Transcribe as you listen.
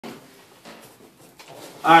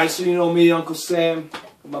Alright, so you know me, Uncle Sam,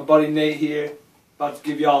 with my buddy Nate here, about to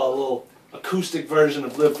give y'all a little acoustic version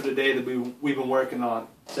of Live for the Day that we've been working on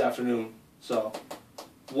this afternoon. So,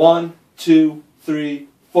 1, 2, 3,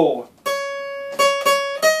 4.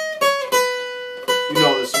 You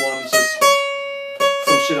know this one, it's just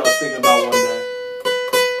some shit I was thinking about one day.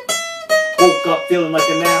 Woke up feeling like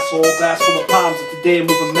an asshole, glass full of palms, and today I'm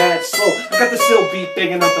moving mad slow. I got the still beat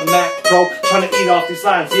banging out the Mac Pro, trying to eat off these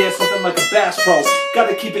lines, yeah, something like a Bass Pro.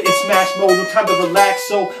 Gotta keep it in smash mode, no time to relax,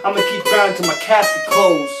 so I'ma keep grinding till my casket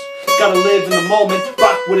close. Gotta live in the moment,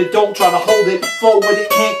 rock with it, don't try to hold it. Flow with it,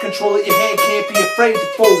 can't control it, your hand can't be afraid to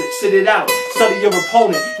fold it. Sit it out, study your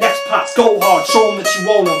opponent, next pop, go hard, show them that you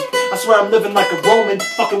own them. I swear I'm living like a Roman,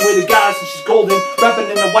 fucking with a goddess and she's golden, rapping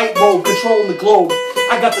in a white robe, controlling the globe.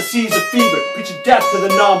 I got the seeds of fever, preaching death to the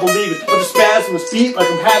non-believers, but the spasm was beat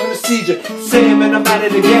like I'm having a seizure. Sam and I'm at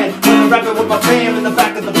it again, when I'm rapping with my fam in the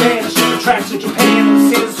back of the band. The ship the tracks to Japan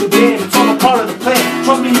and the San Sudan, it's all a part of the plan.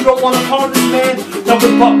 Trust me, you don't want a part of this, man. Now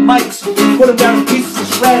rip up mics, put them down in pieces and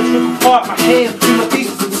shreds, rip apart my hands, through my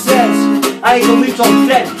pieces and says, I ain't gonna leave till I'm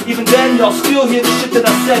dead. Even then, y'all still hear the shit that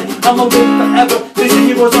I said. I'ma live forever. They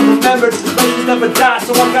say heroes unremembered, legends never die,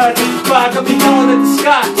 so I gotta testify. I be yelling at the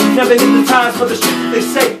sky, never hypnotized for the shit that they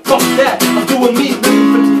say. Fuck that, I'm doing me, living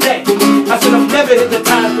for today. I said I'm never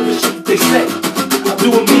hypnotized for the shit that they say. I'm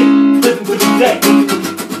doing me, living for today.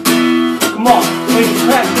 Come on, make it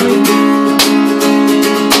crack, dude.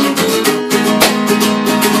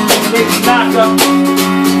 Nathan Tanaka.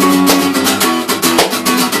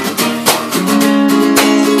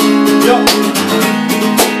 Yo,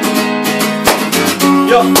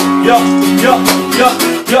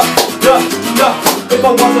 if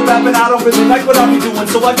I wasn't rapping, I don't really like what I be doing,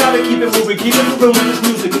 so I gotta keep it moving with this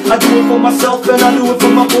music. I do it for myself and I do it for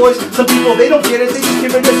my boys. Some people, they don't get it, they just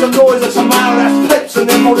giving it some noise, like some mild ass clips and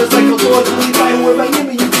then motorcycle doors. When you fight whoever near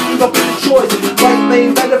me, you can keep up with the choice. Right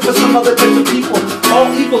lane better for some other types of people.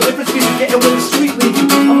 All equal, difference between getting with the street legal.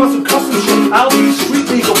 I'm on some custom shit, I'll be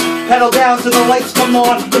street legal. Pedal down till the lights come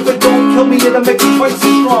on. If it don't kill me, it'll make me twice as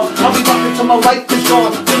strong. I'll be rocking till my life is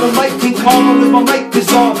gone. Till the light can calm until my mic is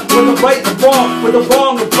on. Whether right or wrong, whether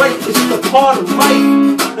wrong or right, it's just a part of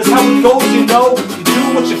life. That's how it goes, you know. You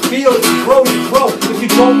do what you feel, if you grow, you grow. If you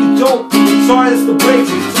don't, you don't. Sorry, that's the breaks.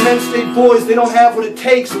 Some men state boys, they don't have what it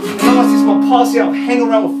takes. And honestly, it's my posse, I don't hang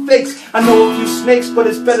around with fakes. I know a few snakes, but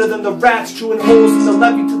it's better than the rats. Chewing holes in the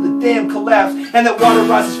levee till the dam collapse. And that water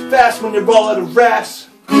rises fast when you're all out of rafts.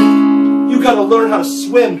 You gotta learn how to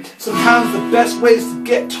swim. Sometimes the best way is to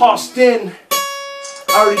get tossed in.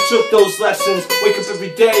 I already took those lessons. Wake up every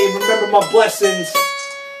day and remember my blessings.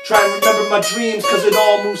 Try and remember my dreams, cause it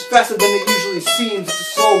all moves faster than it usually seems. It's a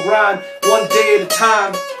slow grind, one day at a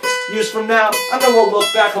time. Years from now, I know I'll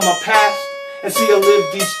look back on my past and see I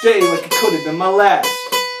lived each day like it could have been my last.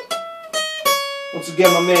 Once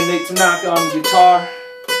again, my man Nathan Tanaka on the guitar.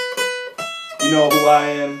 You know who I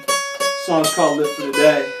am. The song's called Live for the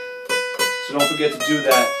Day. So don't forget to do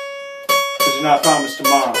that, because you're not promised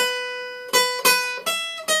tomorrow.